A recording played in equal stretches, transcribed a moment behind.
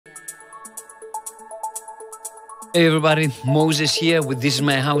Hey everybody, Moses here with This Is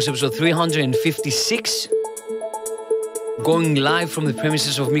My House, episode 356. Going live from the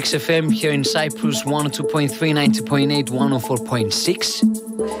premises of Mix FM here in Cyprus, 102.3, 90.8,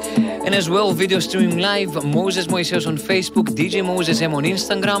 104.6. And as well, video streaming live, Moses Moiseos on Facebook, DJ Moses M on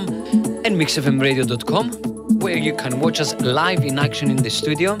Instagram, and mixfmradio.com, where you can watch us live in action in the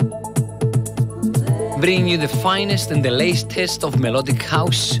studio, bringing you the finest and the latest of Melodic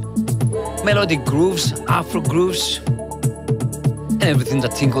House, melodic grooves, Afro grooves, and everything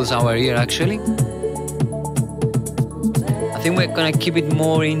that tinkles our ear actually. I think we're gonna keep it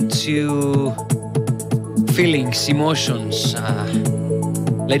more into feelings, emotions,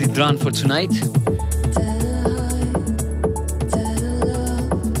 let it run for tonight.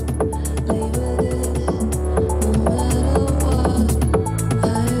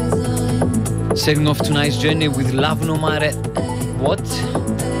 Setting off tonight's journey with Love No Matter What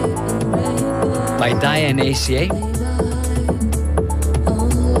by Dia and ACA.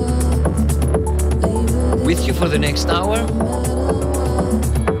 With you for the next hour.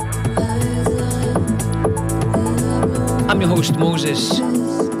 I'm your host Moses,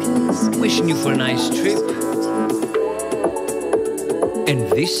 wishing you for a nice trip. And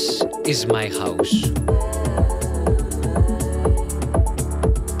this is my house.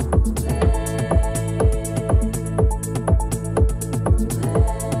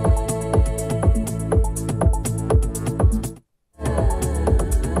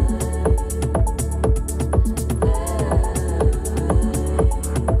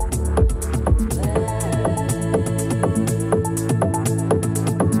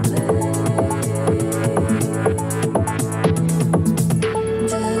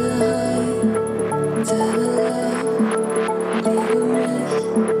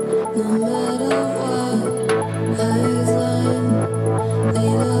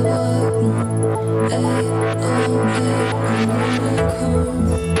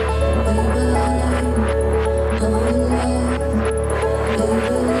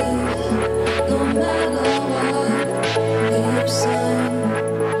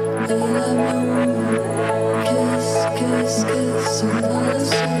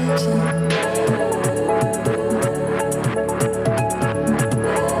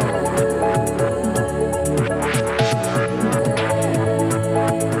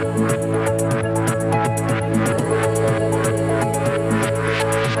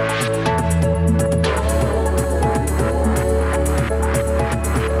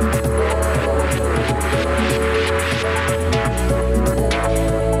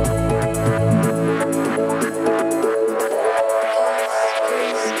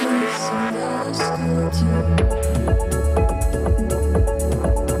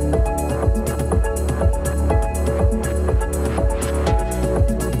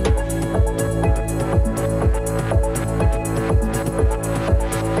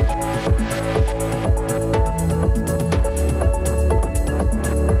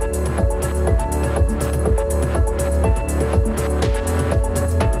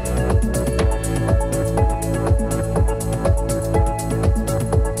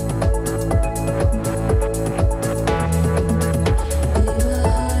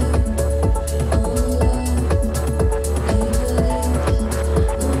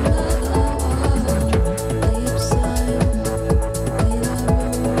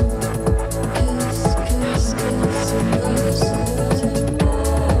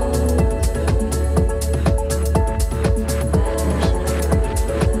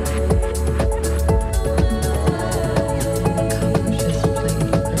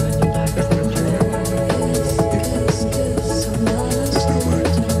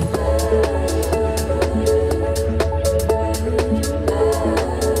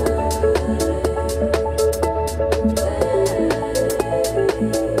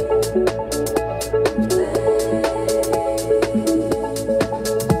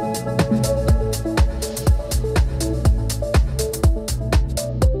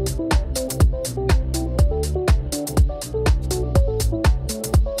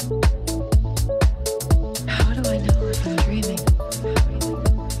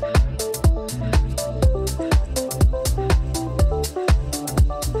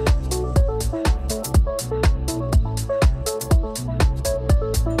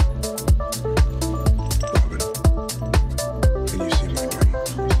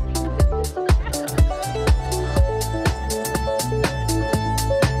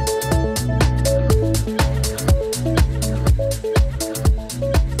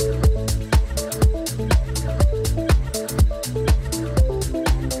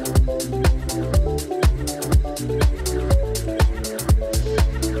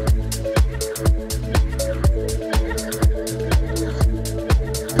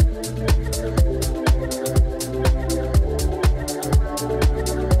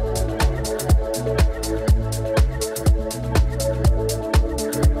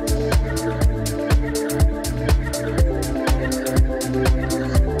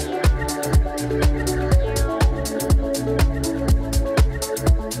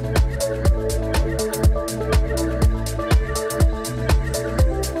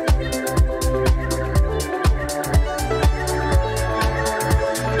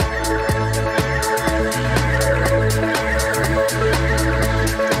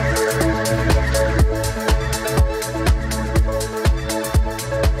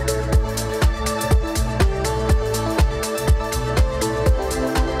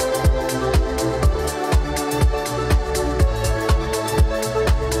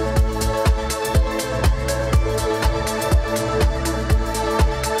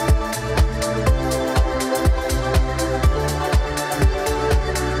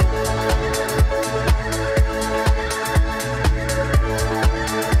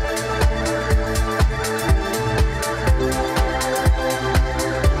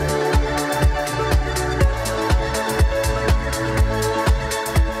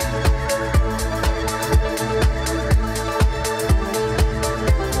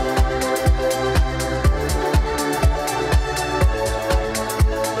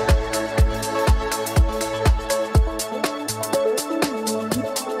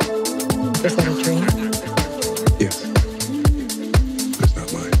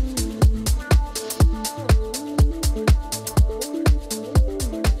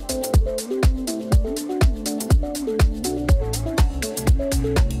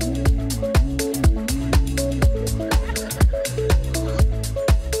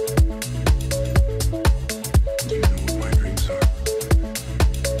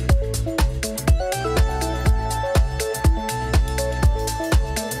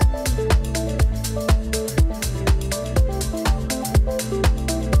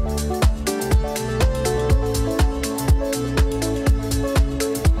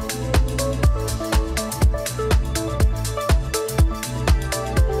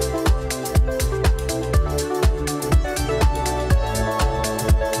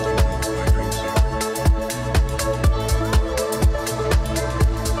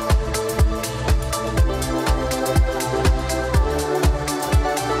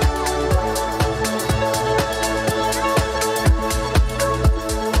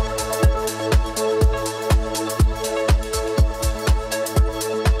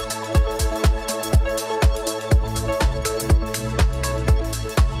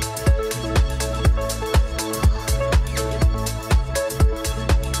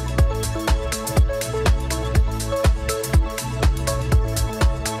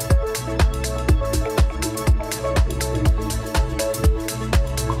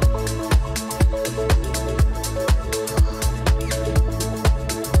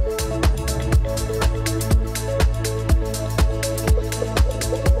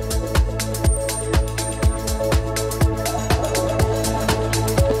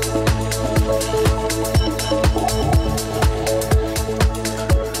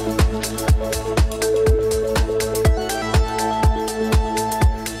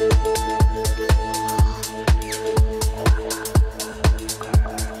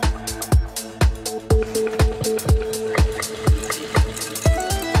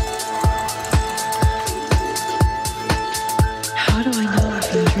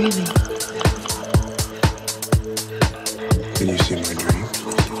 dreaming. Can you see my dreams?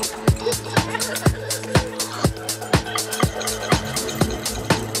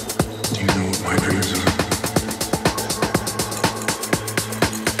 Do you know what my dreams are?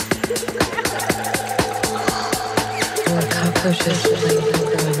 There were cockroaches playing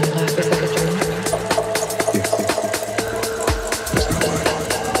poker on your lap. Is that a dream? Yes.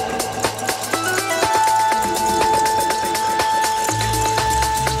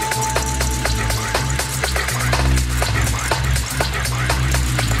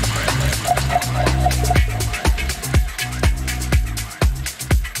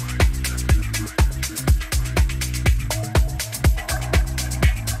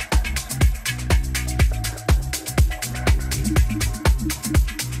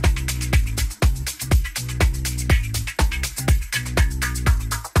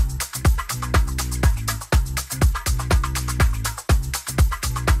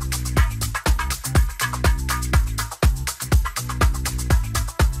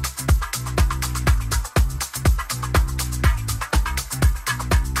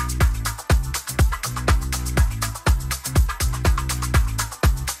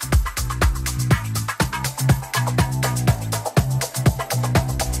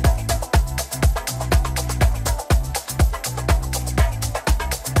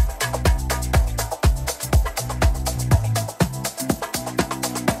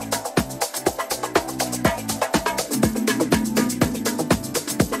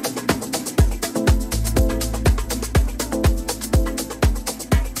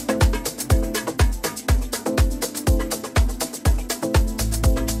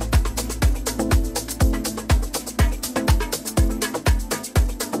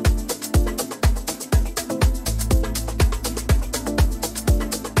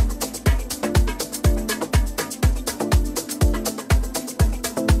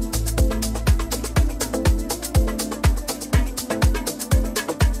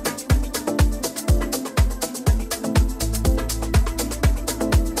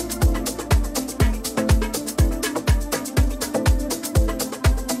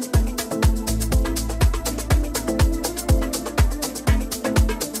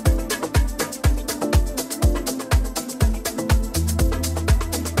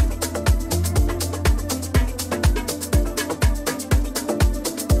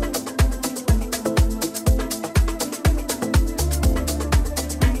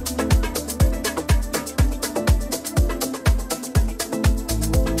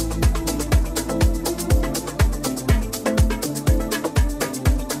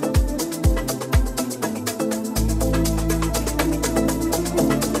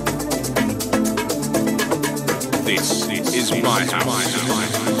 It's not mine. This is my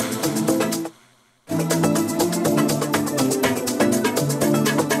house.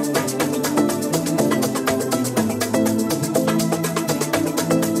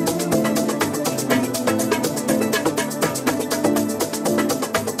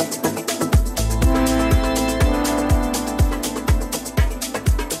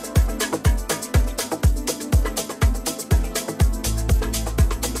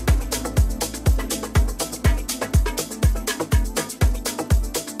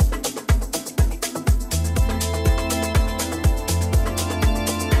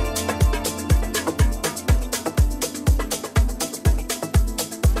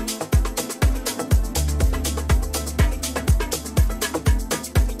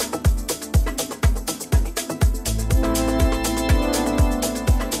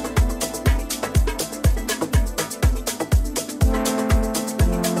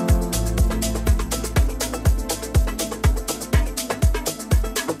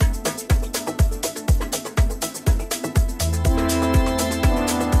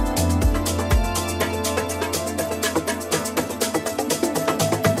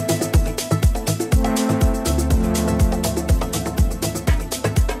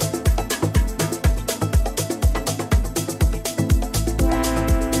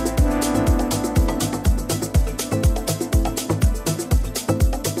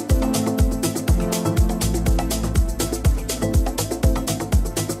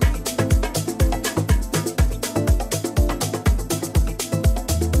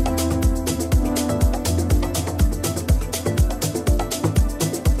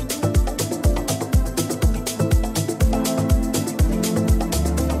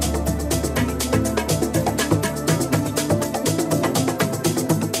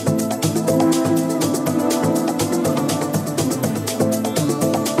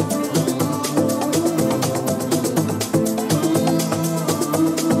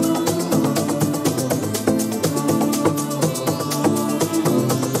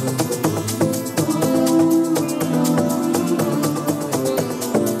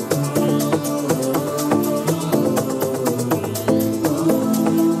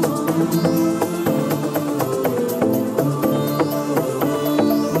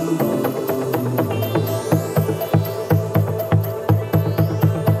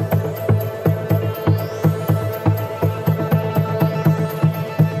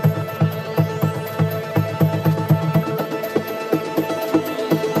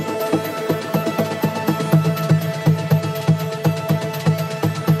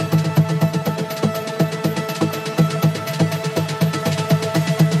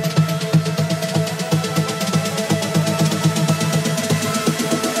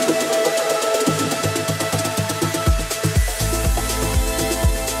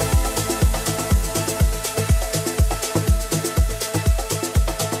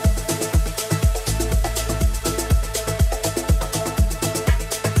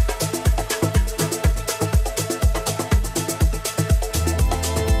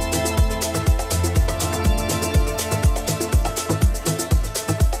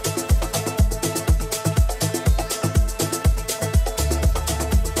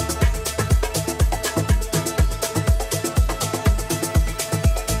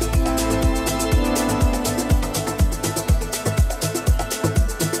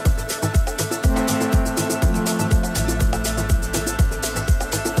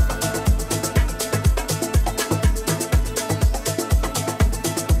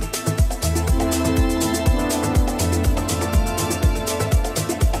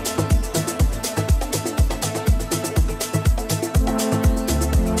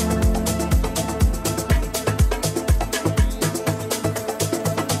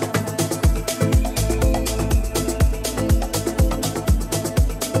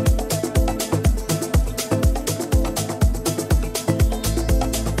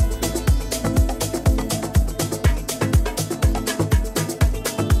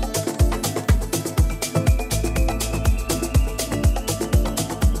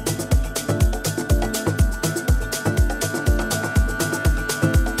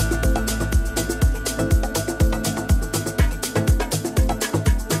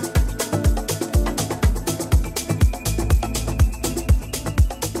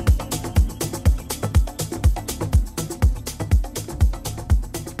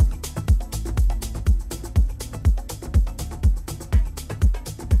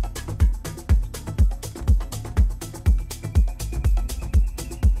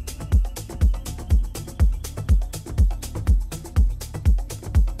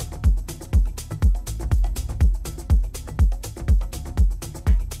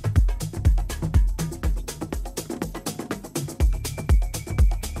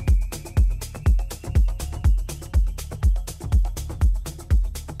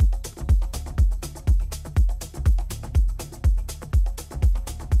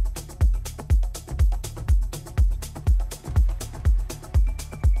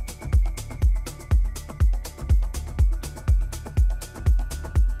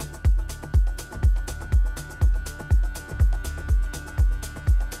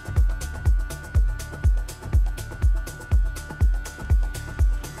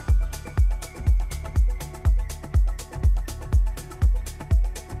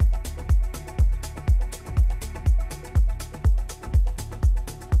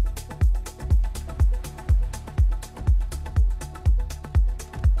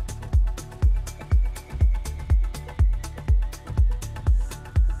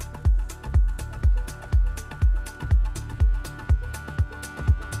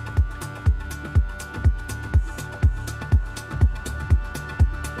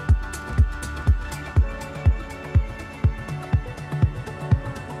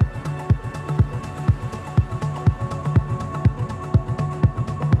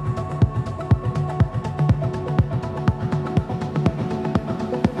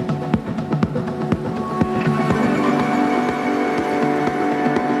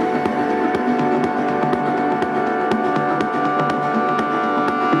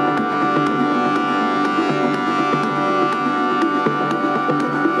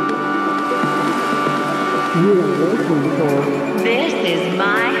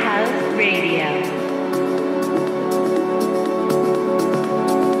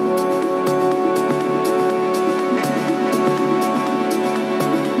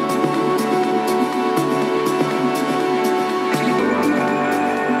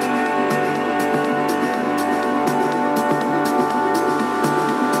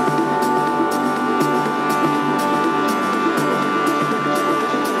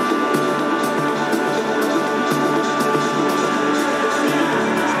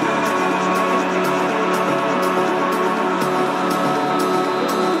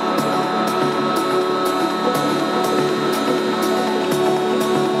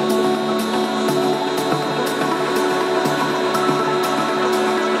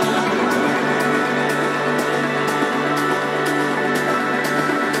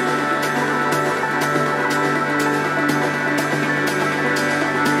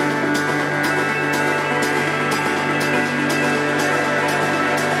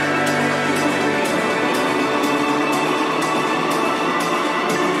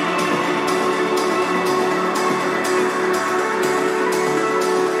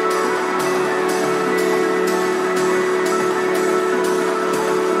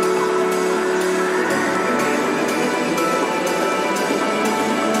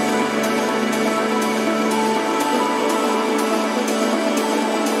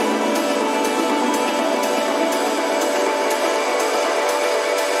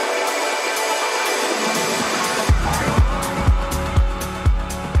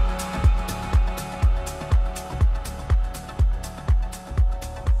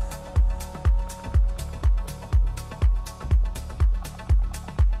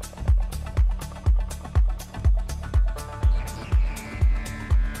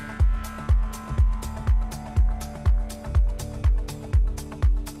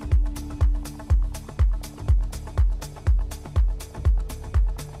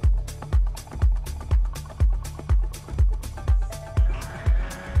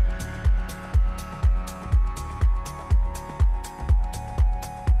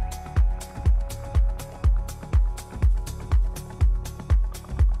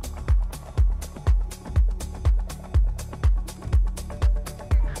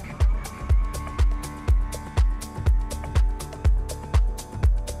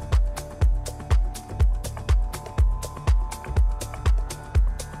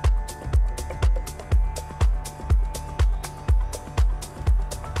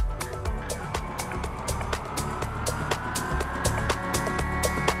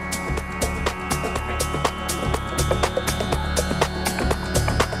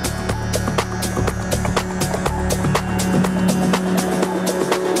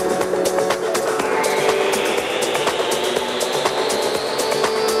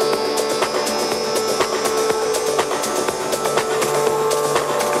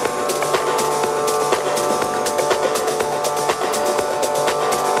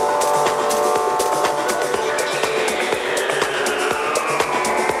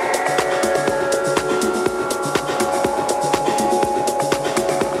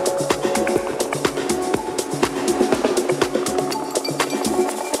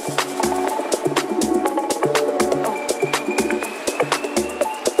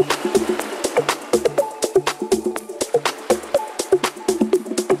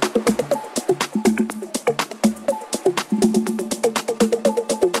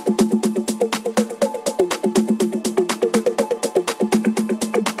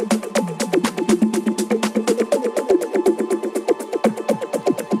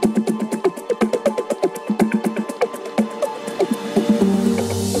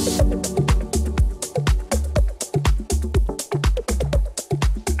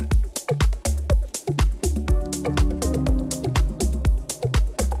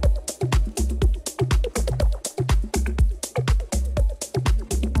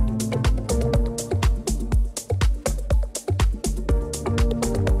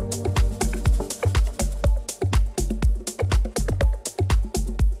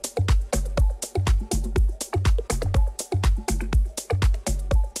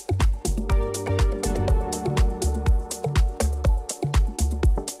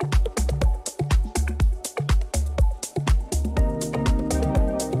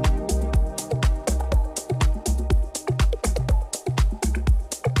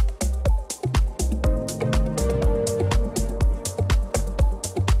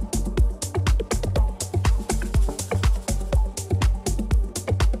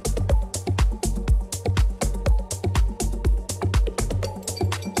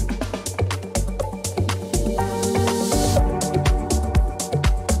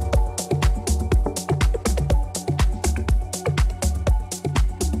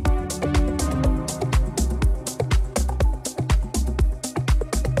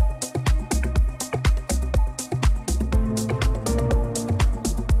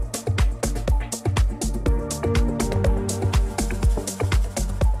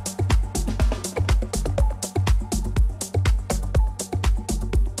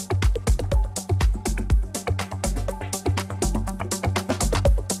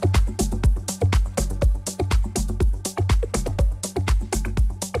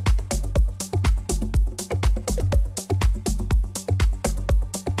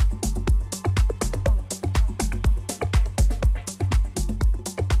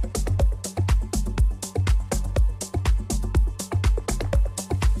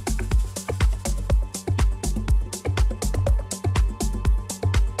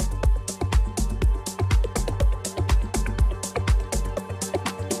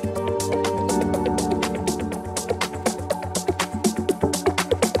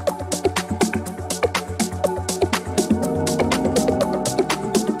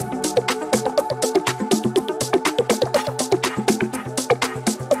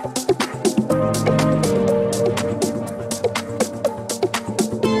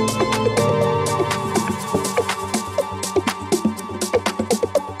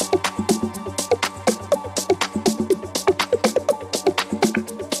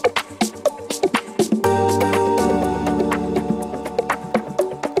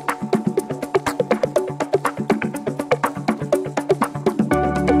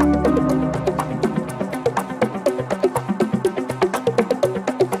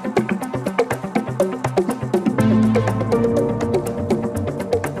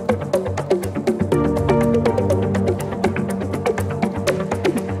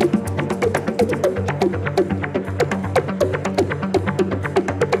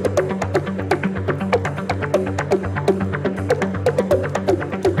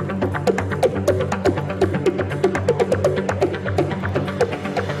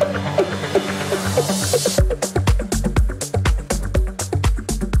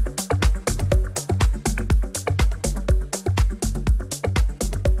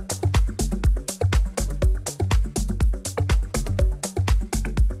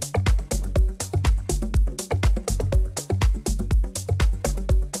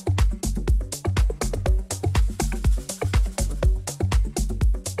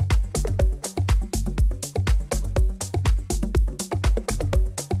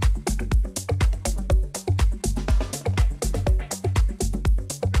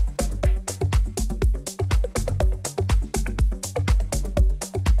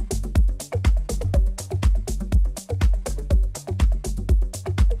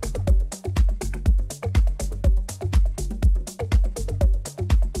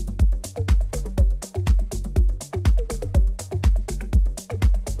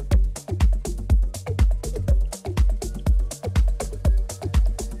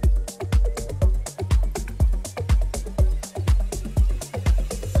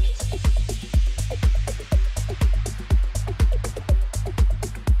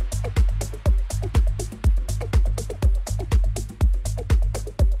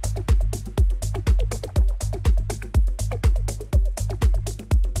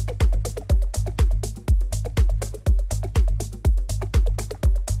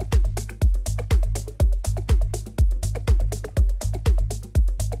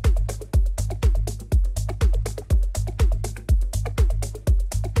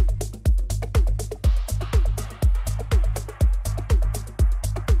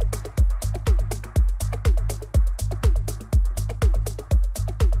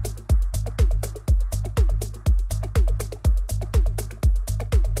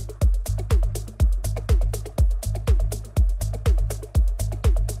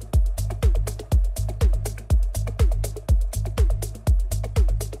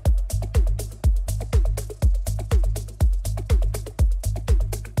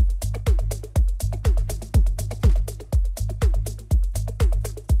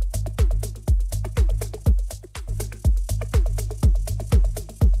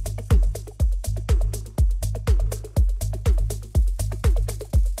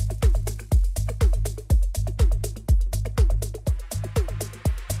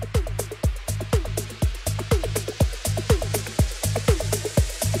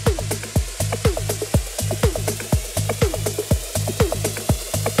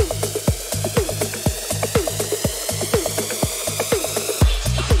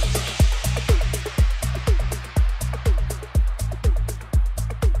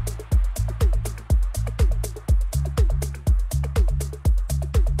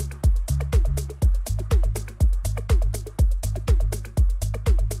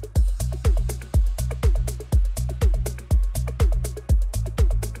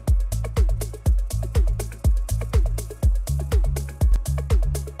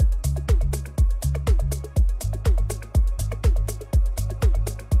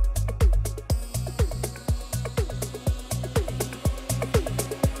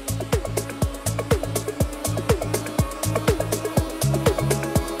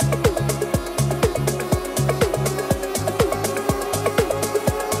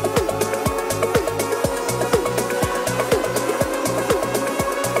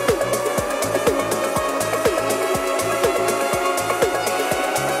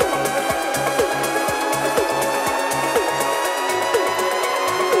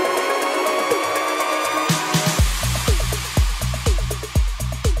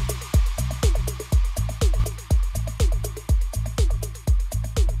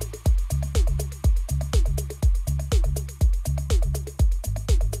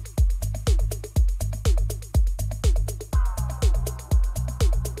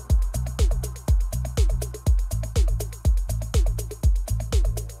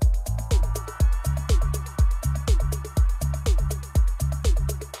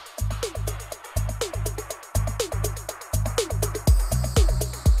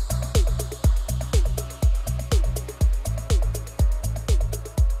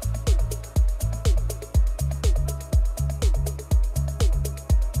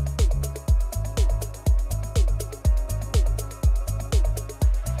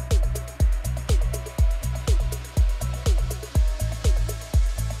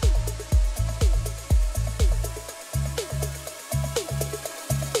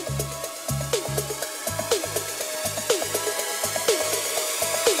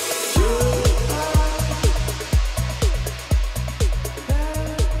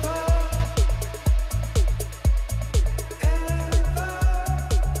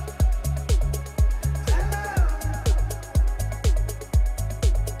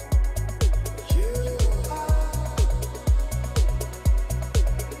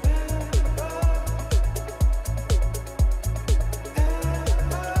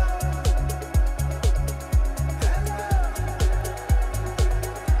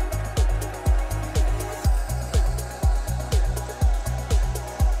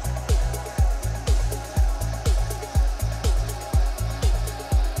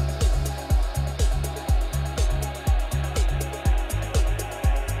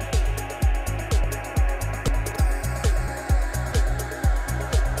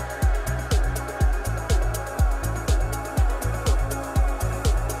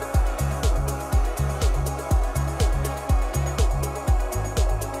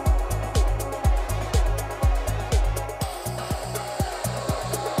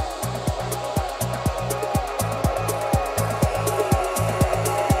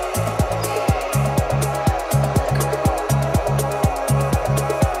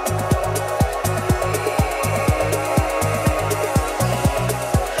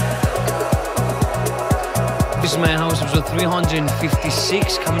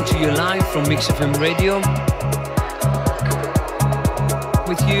 356, coming to you live from Fm Radio.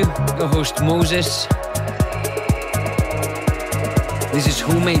 With you, your host Moses. This is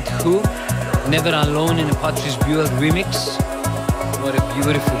Who Made Who, Never Alone in a Patrice Buell remix. What a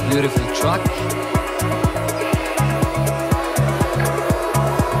beautiful, beautiful track.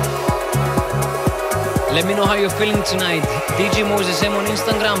 Let me know how you're feeling tonight. DJ Moses M on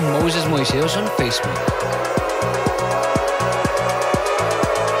Instagram, Moses Moiseos on Facebook.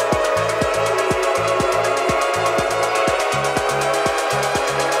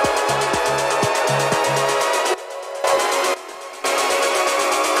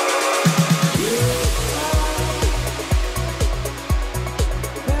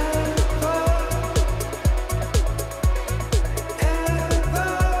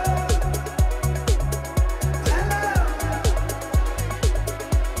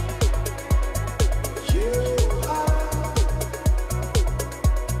 You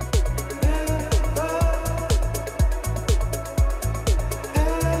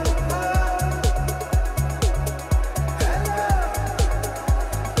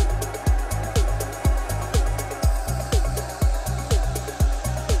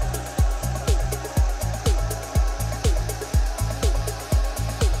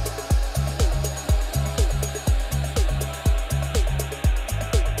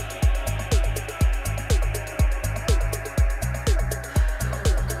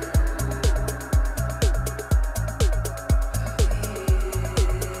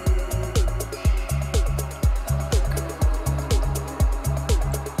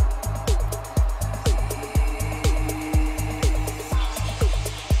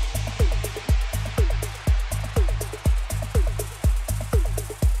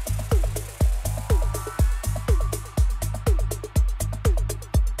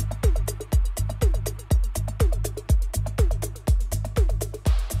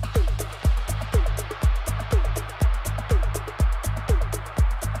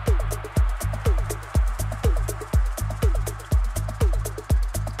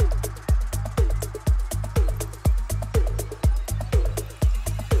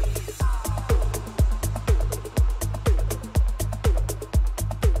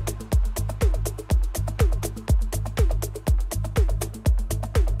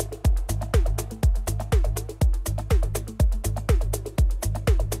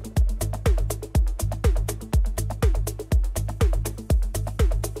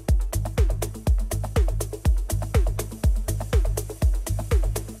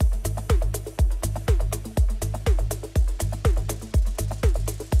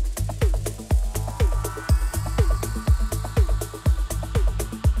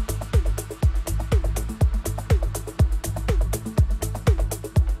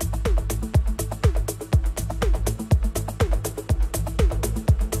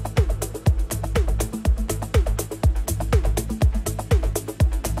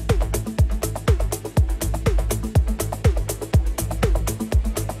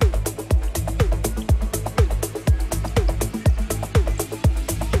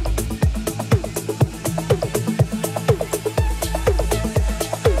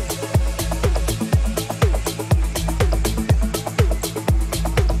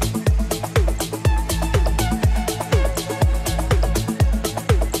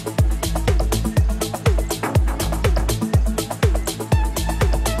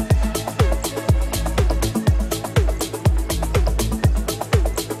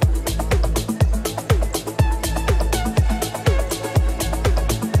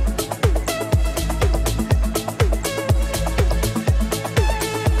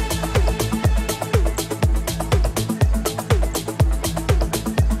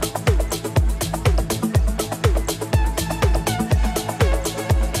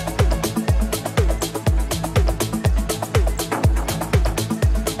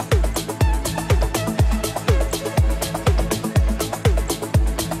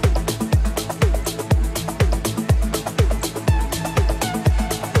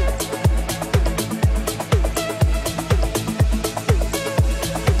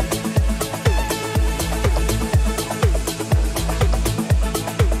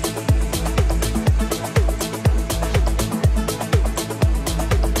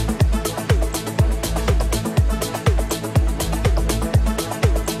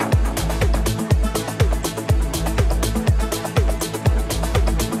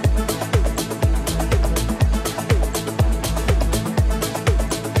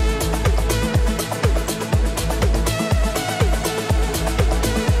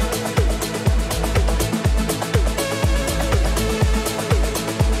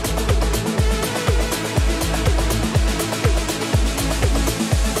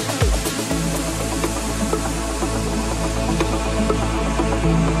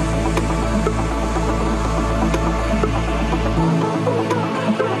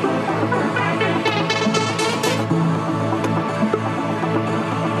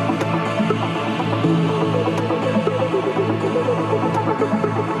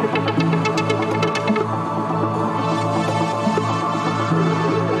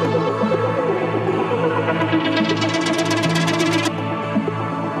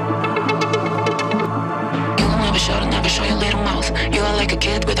like a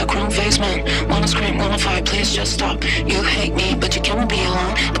kid with a chrome face, man. Wanna scream, wanna fight, please just stop. You hate me, but you cannot be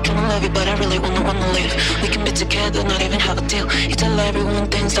alone. I kinda love you, but I really wanna live. We can be together, not even have a deal. You tell everyone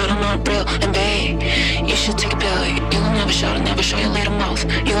things that are not real. And babe, you should take a pill. You will never shout and never show your little mouth.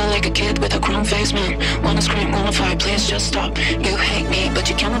 You are like a kid with a chrome face, man. Wanna scream, wanna fight, please just stop. You hate me, but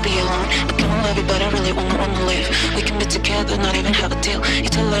you cannot be alone. I kinda love you, but I really wanna live. We can be together, not even have a deal. You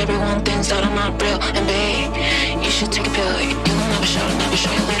tell everyone things that are not real. And babe, you should take a pill. You will never shout and never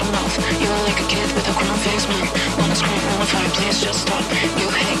show your little mouth. You are like a kid with a chrome face, man. Wanna scream, wanna fight, please just stop. You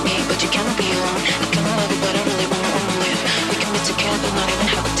hate me, but you cannot be alone. I kinda love you, but I really wanna live. We can be together, not even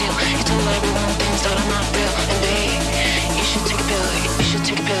have a deal. You tell everyone things that are not real. And babe, you should take a pill. You should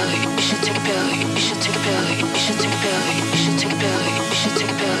take a pill. You should take a pill. You should take a pill. You should take a pill. You should take a pill. You should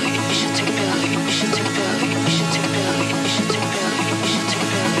take a pill. You should take a pill. You should take a pill. You should take a pill. You should take a pill. You should take a pill. You should take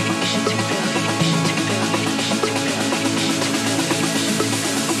a pill. You should take a pill. You should take a pill.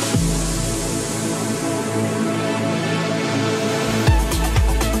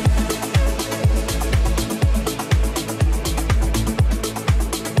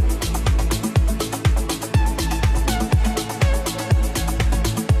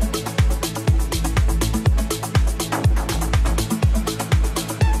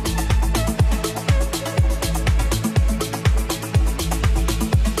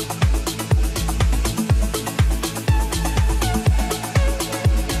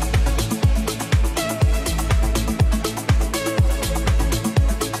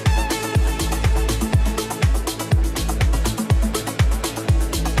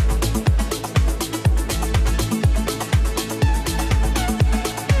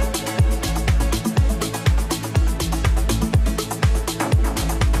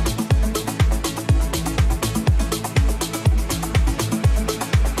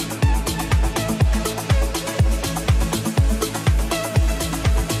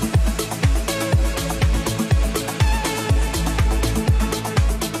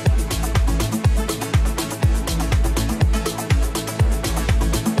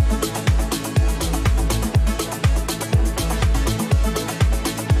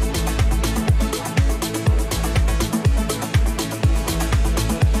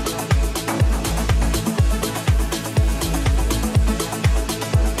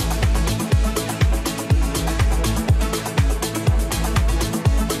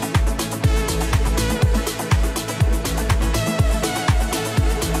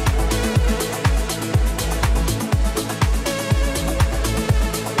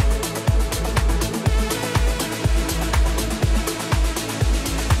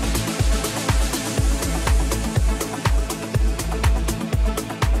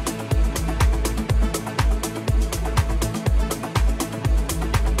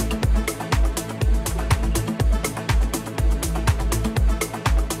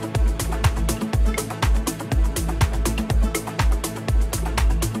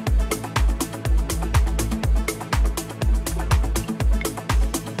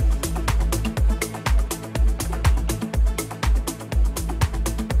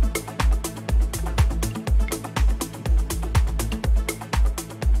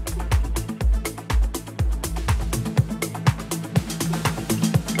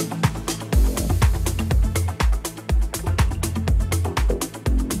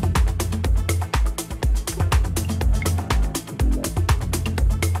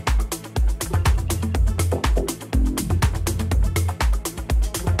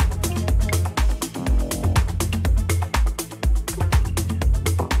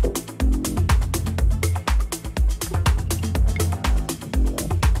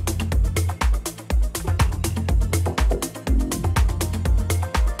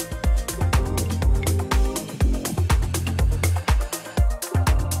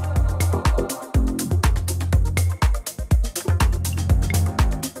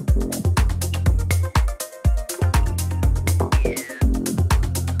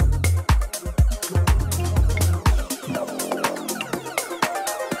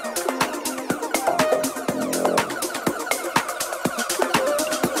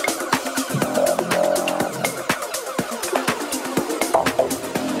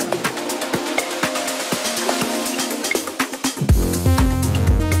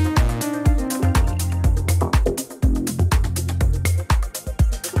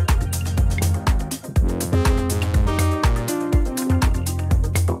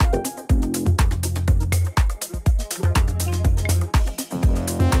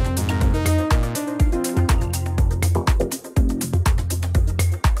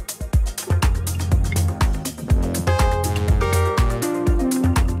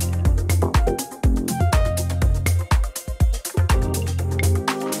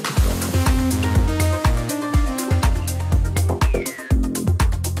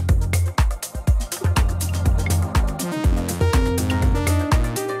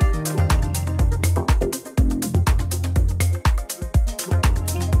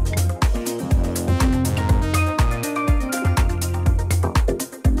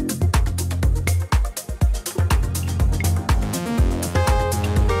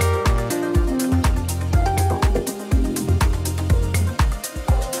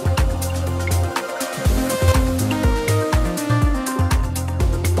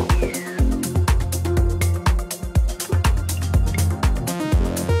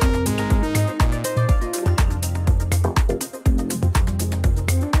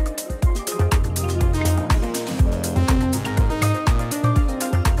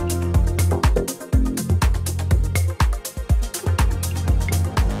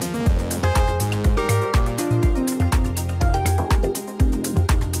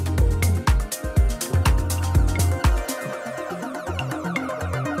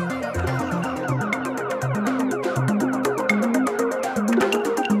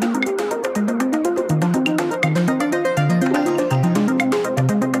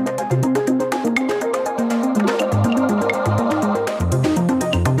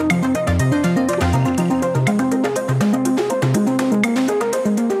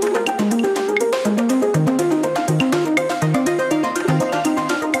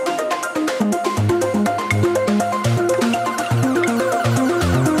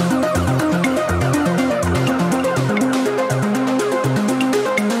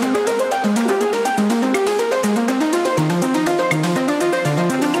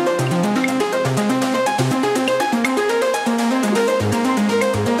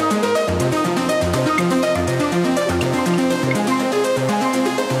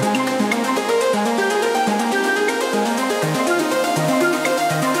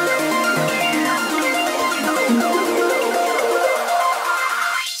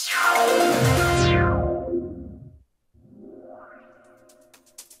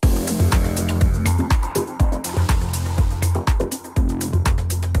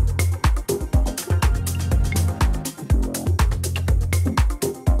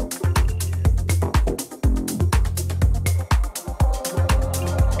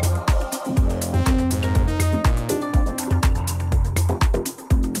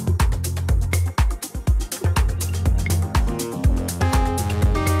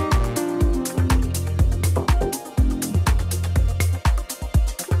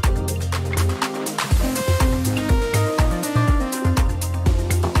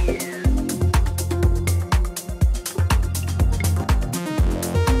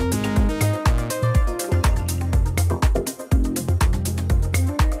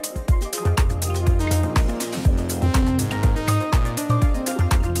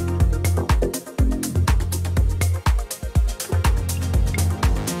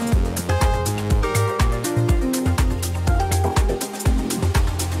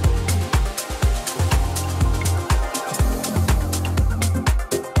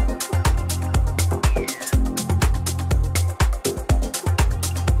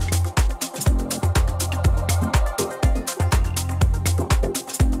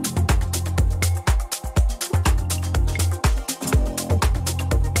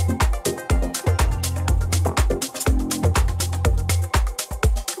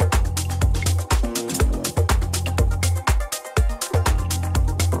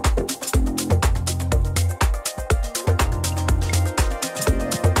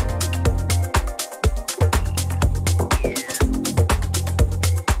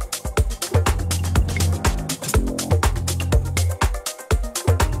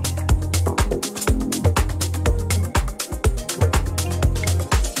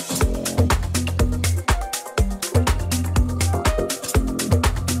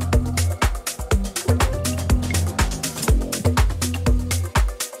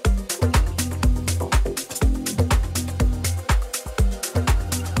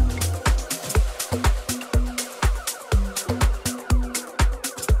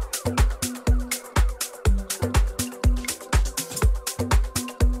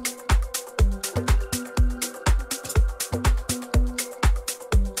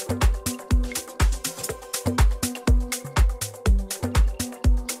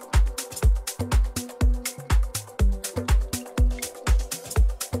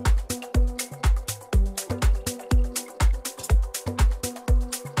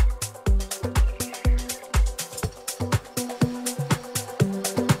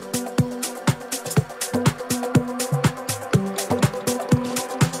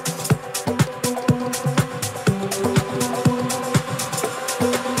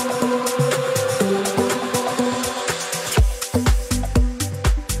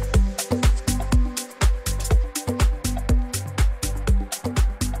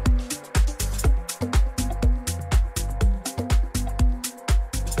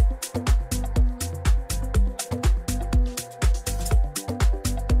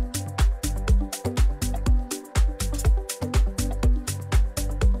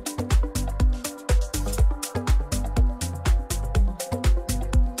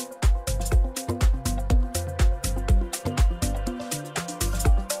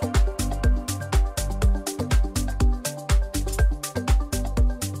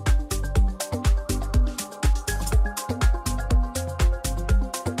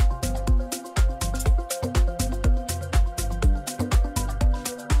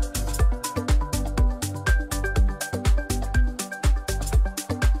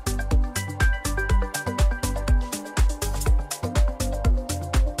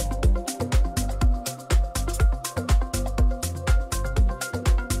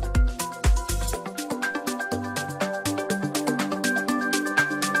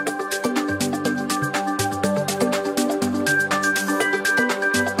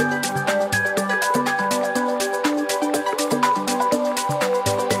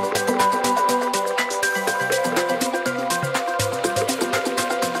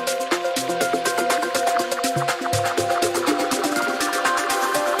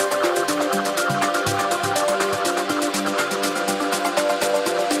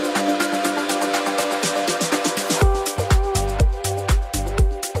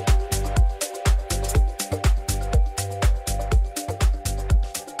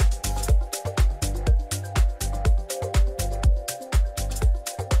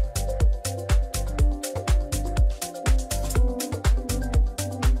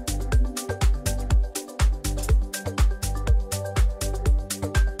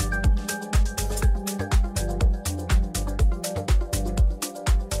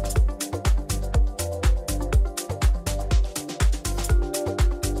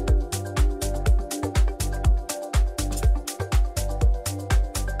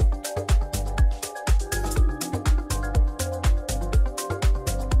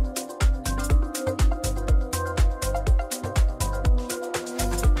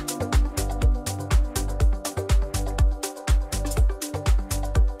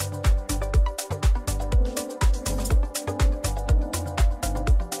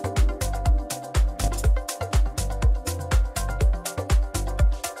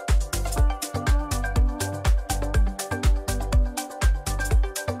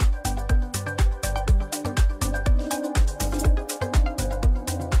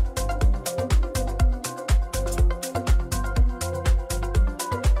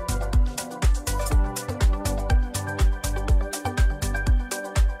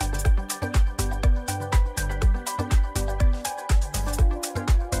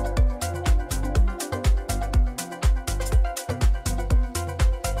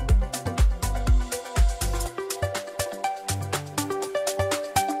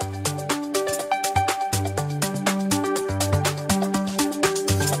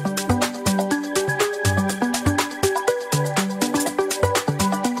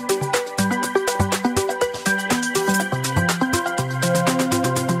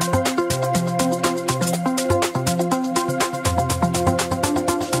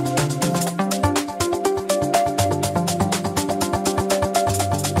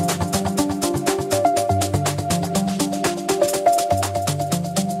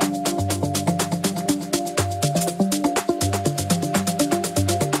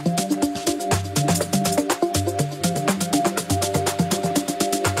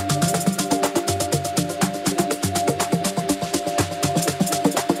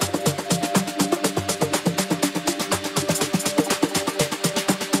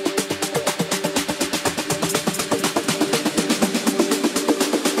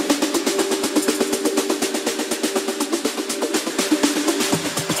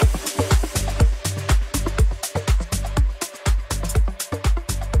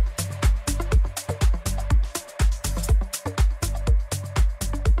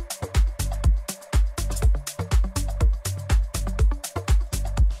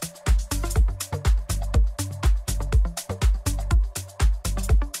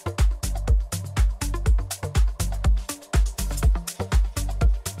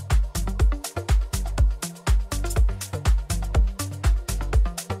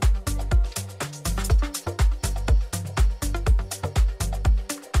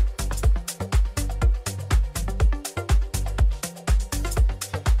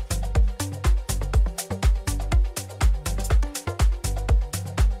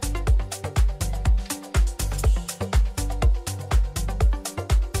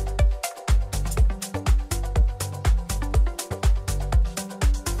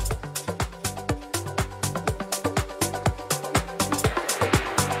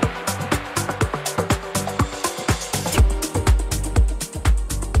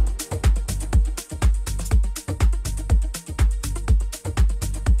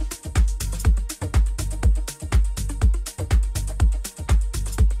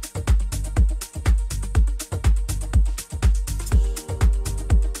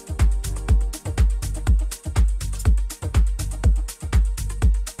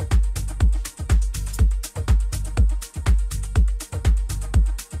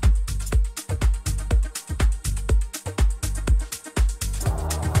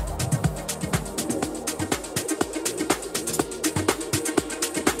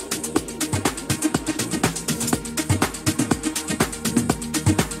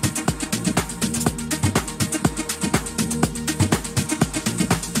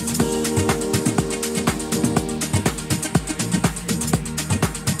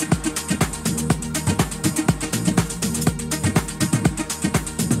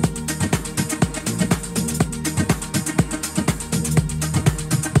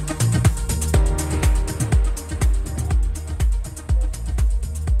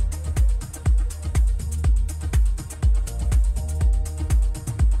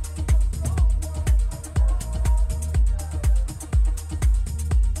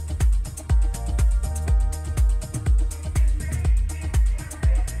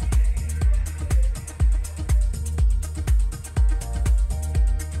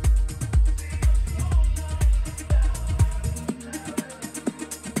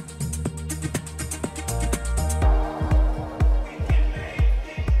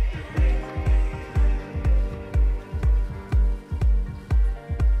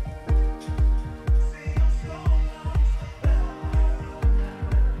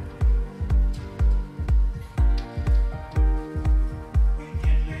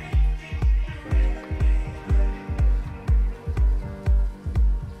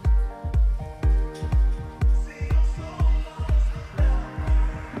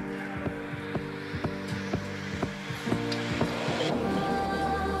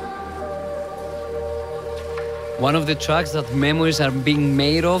 One of the tracks that memories are being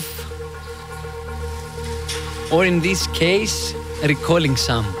made of, or in this case, recalling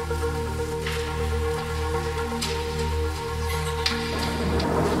some.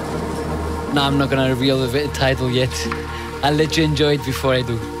 No, I'm not gonna reveal the title yet. I'll let you enjoy it before I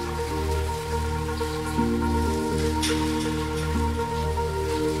do.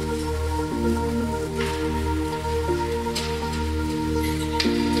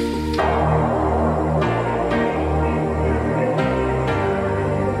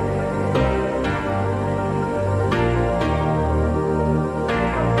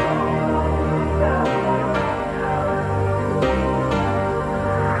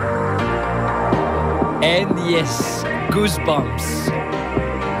 And yes, Goosebumps.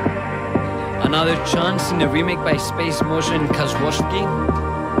 Another chance in a remake by Space Motion and Kazwowski.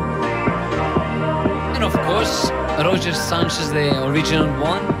 And of course, Roger Sanchez, the original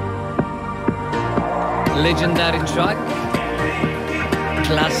one. Legendary track.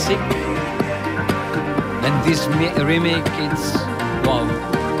 Classic. And this remake, it's wow.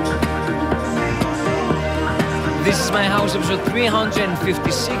 This is my house, episode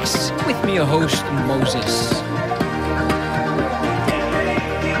 356, with me, your host, Moses.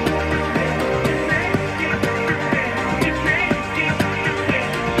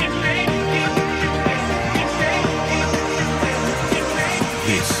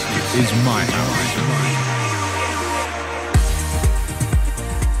 This is my house.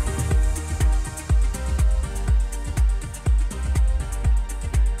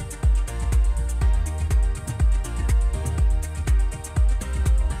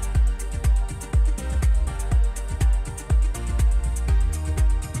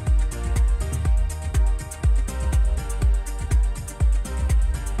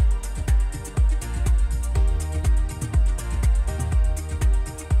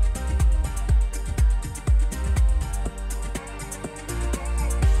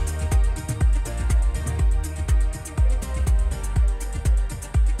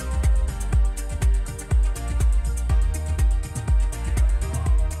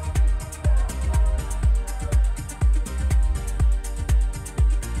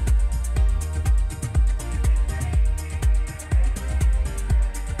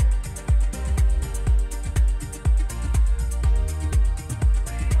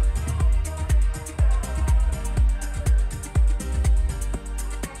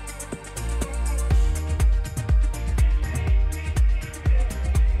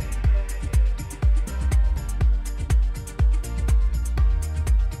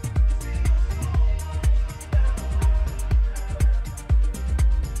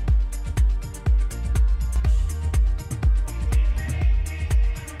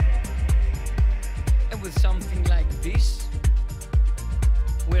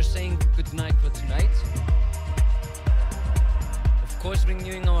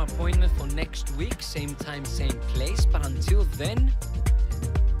 Same time, same place, but until then,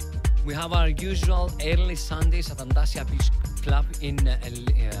 we have our usual early Sundays at Antasia Beach Club in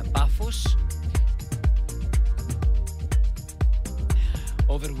Paphos.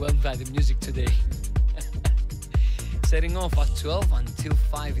 Overwhelmed by the music today. Setting off at 12 until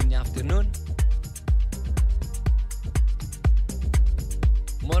 5 in the afternoon.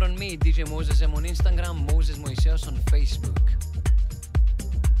 More on me, DJ Moses M on Instagram, Moses Moiseos on Facebook.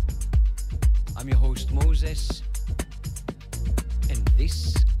 I'm your host, Moses, and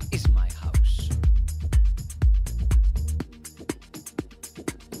this is my house.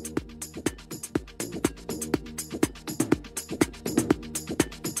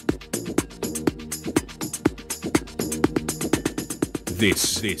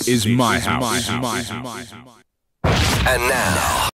 This is my house. And now,